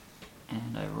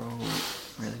 And I roll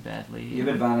really badly. You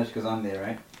have advantage because I'm there,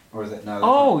 right? Or is it no?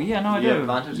 Oh, yeah, no, I You have do.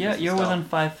 advantage Yeah, 'cause it's you're stealth. within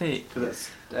 5 feet. Because it's.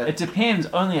 It depends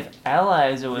only if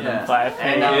allies are within Yeah. 5 feet.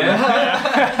 And,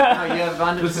 Yeah. no, you have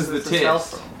advantage. This is because the it's a test.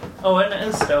 stealth Oh, and it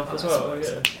is stealth as well,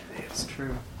 yeah. It's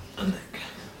true.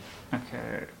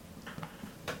 Okay.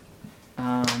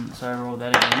 So I roll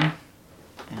that again,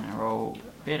 and I roll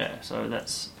better. So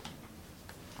that's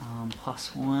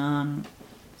plus 1,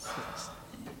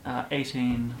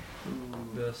 18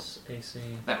 versus AC.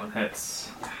 That one hits.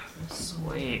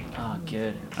 Sweet. Oh,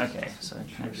 good. Okay, so I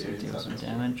can actually deal some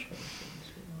damage.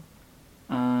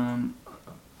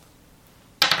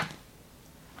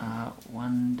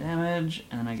 1 damage,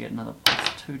 and then I get another plus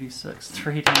 2d6,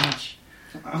 3 damage.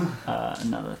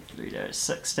 Another 3 damage,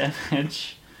 6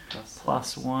 damage.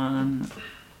 Plus 1,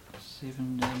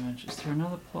 7 damage. Is there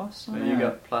another plus? So you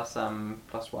got plus 1,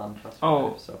 plus 5.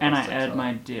 Oh, so and I plus 6 add on my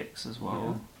it. dex as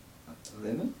well.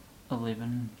 11?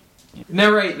 11.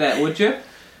 Narrate that, would you?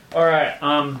 Alright,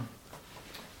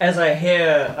 as I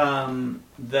hear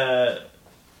the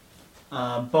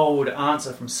bold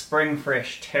answer from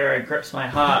Springfresh, terror grips my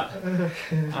heart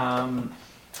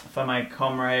for my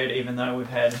comrade, even though we've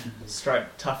had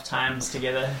tough times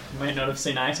together. We may not have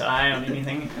seen eye to eye on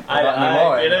anything.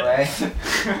 I get it.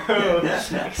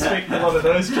 Expect a lot of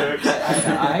those jokes.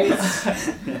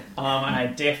 And I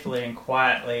deftly and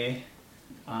quietly,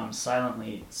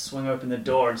 silently swing open the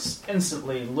door and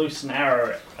instantly loose an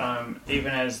arrow,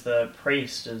 even as the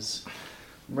priest is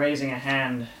raising a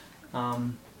hand,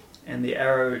 and the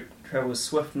arrow travels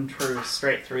swift and true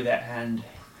straight through that hand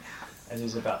as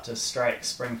he's about to strike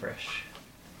Springfresh.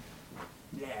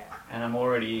 Yeah. And I'm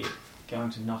already going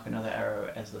to knock another arrow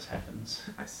as this happens.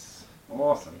 Nice.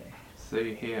 Awesome. So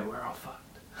you hear we're all fucked.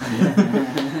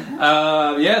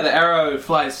 Yeah, the arrow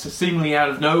flies seemingly out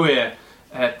of nowhere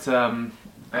at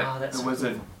that's the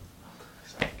wizard,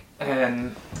 cool.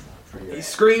 and he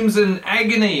screams in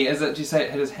agony as it. You say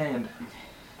it hit his hand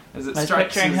as it I was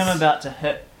strikes. picturing him about to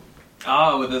hit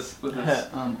with his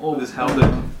his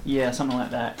halberd. yeah, something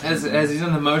like that. As he's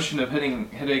in the motion of hitting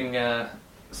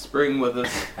Spring with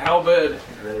his halberd,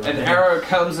 an arrow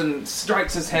comes and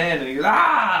strikes his hand, and he goes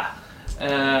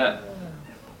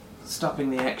stopping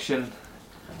the action,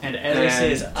 And as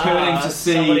he says, turning to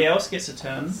see- somebody else gets a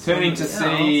turn. turning to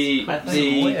see I think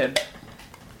the. Webb.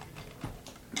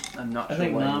 I'm not I sure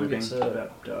think what Nam you're gets moving. a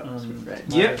Right. might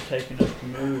Yep. have taken a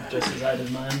move just as I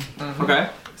did mine. Okay.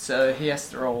 So he has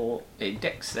to roll a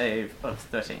dex save of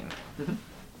 13.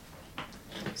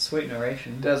 Sweet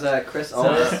narration. Does Chris So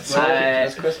also it's-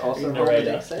 does Chris also roll a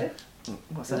narrator. dex save?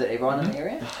 What's Is it everyone in the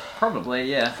area? Probably,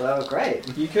 yeah. So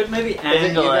great. You could maybe it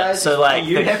angle you it guys? so like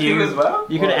You the have to cube. as well?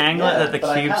 You could Well, angle it yeah, that the but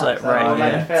I cube's can't, like so right I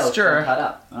here. failed, Sure. so cut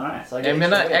up. Alright. So I get I'm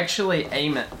gonna extra weight. actually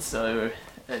aim it so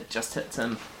it just hits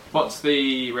him. What's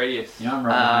the radius? Yeah, I'm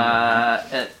right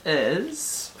behind It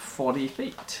is 40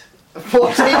 feet.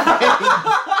 40 feet.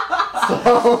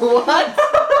 So what?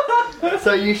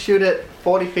 So you shoot it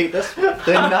 40 feet this way,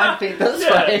 39 feet this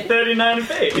Yeah, way. 39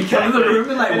 feet. You come to the room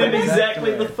and like And then win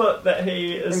exactly the foot that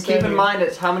he is. And keep in standing. mind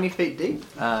it's how many feet deep?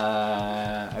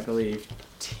 I believe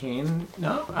 10.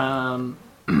 No.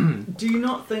 Do you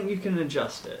not think you can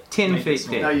adjust it? 10 Make it feet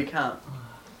smaller? deep. No, you can't.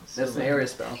 That's an area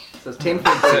spell. So it's 10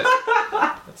 feet deep.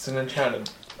 It's an enchanted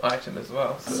item as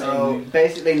well. So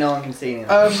basically no one can see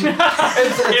anything. It's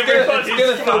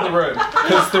gonna fill the room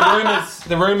because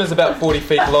the room is about 40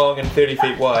 feet long and 30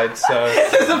 feet wide. So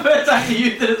This is the first time you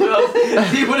used it as well.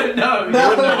 You wouldn't know. You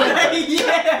wouldn't know.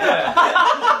 Yeah!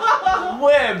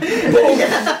 Web!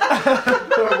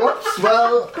 Whoops.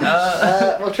 Well,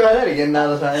 we'll try that again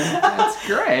another time. That's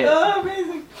great. Oh,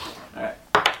 amazing. Alright.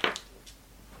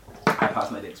 I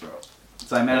passed my dex roll.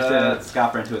 So I managed to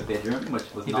scalper into his bedroom, which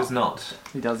was He not. does not.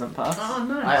 He doesn't pass. Oh,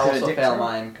 nice. I also Dick fail roll.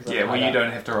 mine. Cause Yeah, I'm well, you tied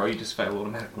don't have to roll, you just fail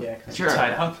automatically. up. Yeah, 'cause Sure.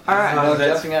 Tied up. Alright, I'm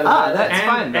jumping out of the that's And-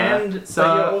 fine. and- but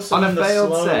so you're also on a in the failed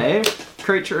slow- save,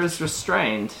 creature is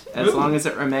restrained as Ooh. long as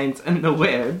it remains in the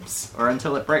webs or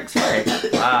until it breaks free.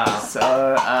 Wow.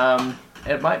 So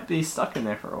it might be stuck in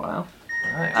there for a while.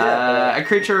 Right. A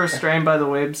creature restrained by the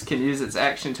webs can use its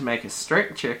action to make a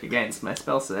strength check against my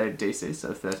spell save DC,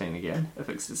 so 13 again. If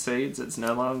it succeeds, it's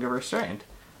no longer restrained.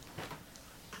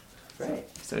 Great.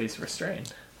 So he's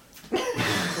restrained. Do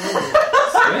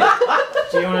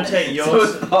you want to take your?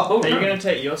 Are you going to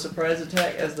take your surprise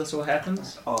attack as this all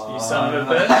happens? You son of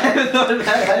a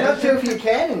bitch! I'm not sure if you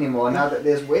can anymore now that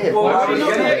there's web. Well, Why I would was you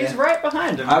He's do gonna- that? he's right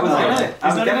behind him. I was He's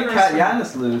gonna not even cut restrained.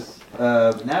 Giannis loose,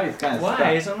 but now he's kind of Why?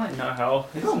 stuck. He's on like no health.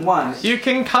 He's on one. You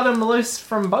can cut him loose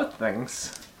from both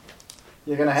things.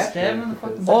 You're gonna have Stab him to. in the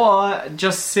fucking because- Or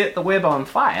just set the web on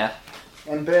fire.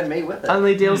 and burn me with it.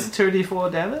 Only deals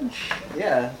 2d4 damage.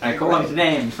 Yeah. I call him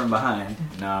named from behind.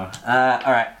 No.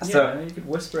 Alright, so Yeah, you could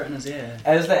whisper it in his ear.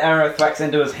 as the arrow thwacks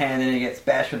into his hand and he gets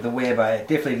bashed with the web, I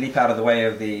definitely leap out of the way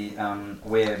of the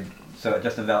web so it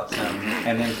just envelops him.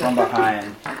 And then from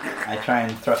behind, I try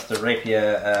and thrust the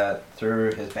rapier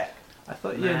through his back. I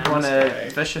thought you'd Nah, want that's to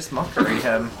great. vicious mockery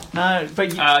him. No, but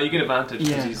You get advantage because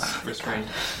Yeah. he's restrained.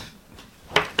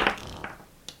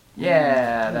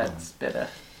 Yeah, that's better.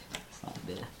 It's not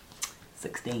better.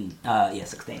 16. Yeah,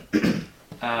 16.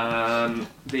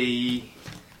 The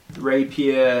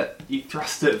rapier, you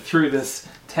thrust it through this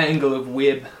tangle of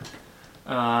web.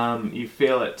 You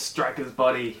feel it strike his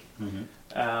body,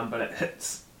 Mm-hmm. but it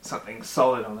hits something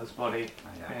solid on his body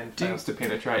and fails to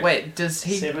penetrate. Wait, does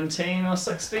he... 17 or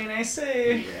 16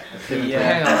 AC.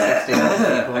 Hang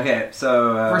on. Okay,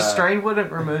 so... Restrained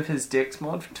wouldn't remove his dex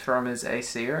mod from his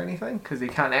AC or anything, because he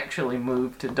can't actually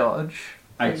move to dodge.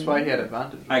 That's why he had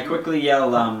advantage. I quickly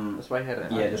yell, That's why he had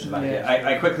advantage. Yeah, just about Yeah, it. sure.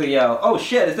 I quickly yell, "Oh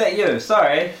shit, is that you?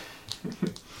 Sorry."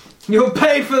 You'll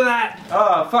pay for that!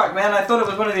 Oh fuck, man! I thought it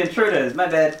was one of the intruders. My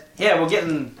bad. Yeah, we'll get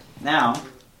him now.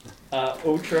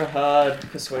 Ultra hard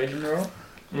persuasion roll.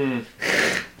 Mm.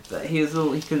 But he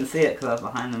couldn't see it because I was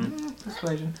behind him.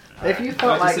 Persuasion. If you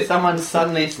felt like someone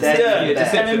suddenly stabbed Yeah, you in the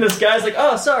back, and then this guy's like,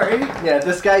 "Oh, sorry." yeah,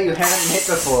 this guy you haven't met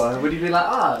before, would you be like,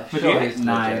 ah, Would sure, you? he's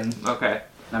 9. Okay.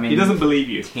 I mean, He doesn't believe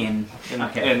you, 10. and,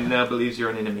 Okay. and now believes you're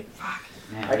an enemy.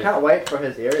 Man, I can't wait for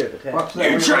his area of attack. What's You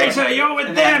that? traitor! You're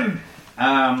with them!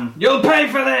 You'll pay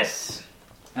for this.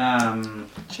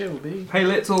 Chill, B. Hey,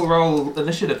 let's all roll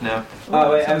initiative now.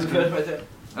 Oh wait, I sounds was good. good.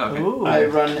 Okay. Ooh. I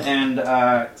run and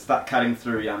start cutting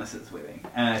through Giannis's webbing,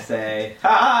 and I say, "Ha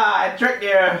ha! I tricked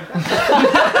you!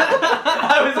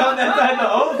 I was on that side the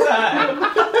whole time."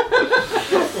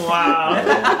 Wow.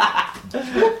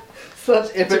 Such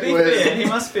To epic be words. fair, he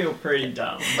must feel pretty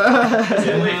dumb. To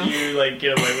let you like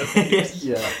get away with it.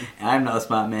 Yeah. I'm not a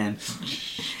smart man.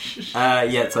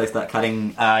 Yeah, so I start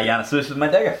cutting Giannis loose with my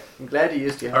dagger. I'm glad you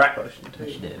used your Alright. health potion too.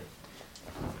 did.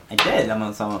 I did. I'm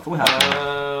on someone full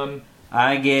health.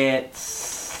 I get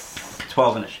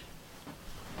 12 initiative.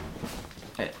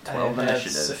 At 12 I had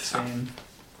initiative. 16.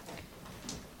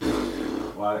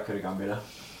 Wow, that could have gone better.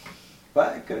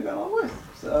 But it could have gone a lot worse.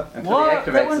 So What?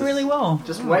 That went really well.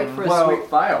 Just wait for a Well, sweet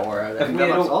fire aura that if we had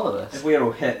envelops all- all of if this. we had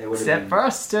all hit, it would have Except been for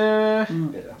us to...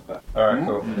 better. But... Alright,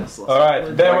 cool. Mm.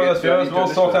 Alright, bear with us, viewers. We'll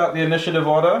sort out the initiative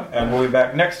order, and we'll be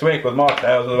back next week with more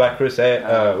Tales of the Black Crusade.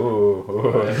 No,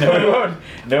 we won't.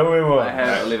 No, we won't. I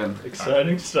have 11.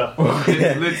 Exciting stuff.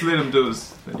 Let's let him do his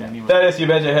thing anyway. That is You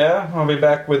Betcha Here. I'll be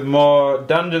back with more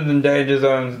Dungeons and Danger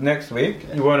Zones next week.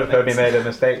 You won't have heard me made a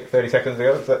mistake 30 seconds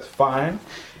ago, so that's fine.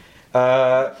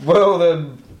 Will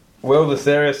the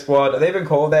Serious Squad, are they even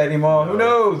called that anymore? Who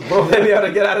knows? Will they be able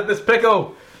to get out of this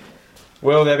pickle?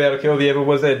 Will they be able to kill the evil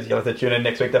wizard? You'll have to tune in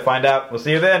next week to find out. We'll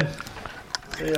see you then.